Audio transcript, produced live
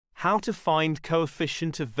How to find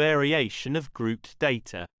coefficient of variation of grouped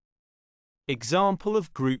data. Example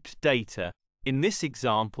of grouped data. In this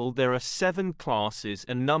example there are 7 classes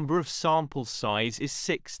and number of sample size is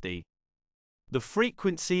 60. The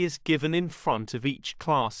frequency is given in front of each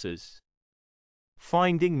classes.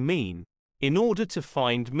 Finding mean. In order to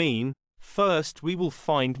find mean, first we will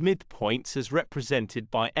find midpoints as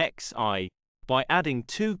represented by xi. By adding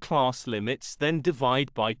 2 class limits, then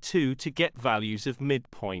divide by 2 to get values of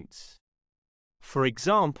midpoints. For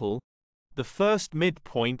example, the first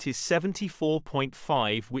midpoint is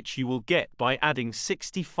 74.5, which you will get by adding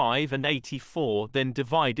 65 and 84, then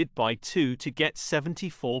divided by 2 to get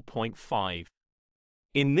 74.5.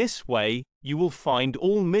 In this way, you will find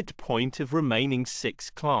all midpoint of remaining 6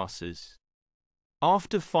 classes.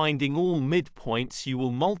 After finding all midpoints, you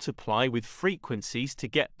will multiply with frequencies to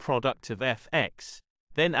get product of fx,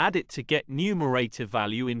 then add it to get numerator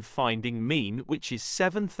value in finding mean, which is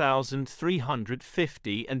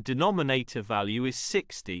 7350, and denominator value is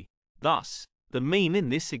 60. Thus, the mean in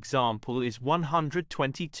this example is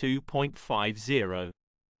 122.50.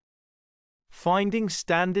 Finding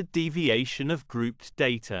standard deviation of grouped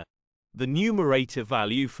data. The numerator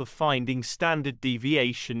value for finding standard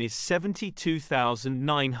deviation is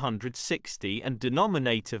 72,960 and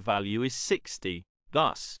denominator value is 60.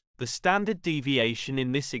 Thus, the standard deviation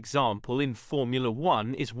in this example in Formula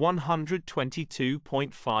 1 is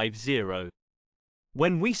 122.50.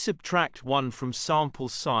 When we subtract 1 from sample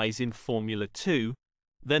size in Formula 2,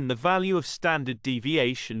 then the value of standard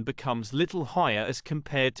deviation becomes little higher as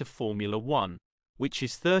compared to Formula 1, which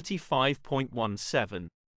is 35.17.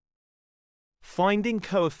 Finding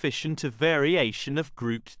coefficient of variation of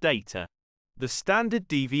grouped data. The standard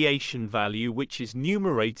deviation value, which is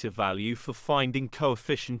numerator value for finding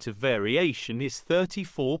coefficient of variation, is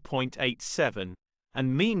 34.87,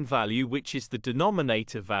 and mean value, which is the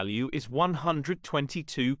denominator value, is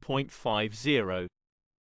 122.50.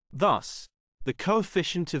 Thus, the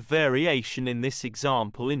coefficient of variation in this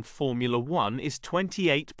example in Formula 1 is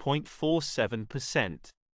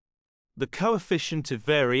 28.47%. The coefficient of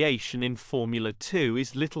variation in Formula 2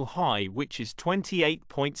 is little high, which is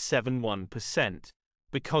 28.71%,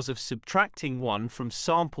 because of subtracting 1 from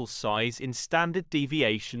sample size in standard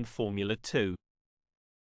deviation Formula 2.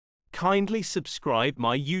 Kindly subscribe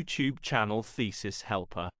my YouTube channel Thesis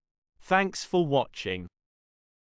Helper. Thanks for watching.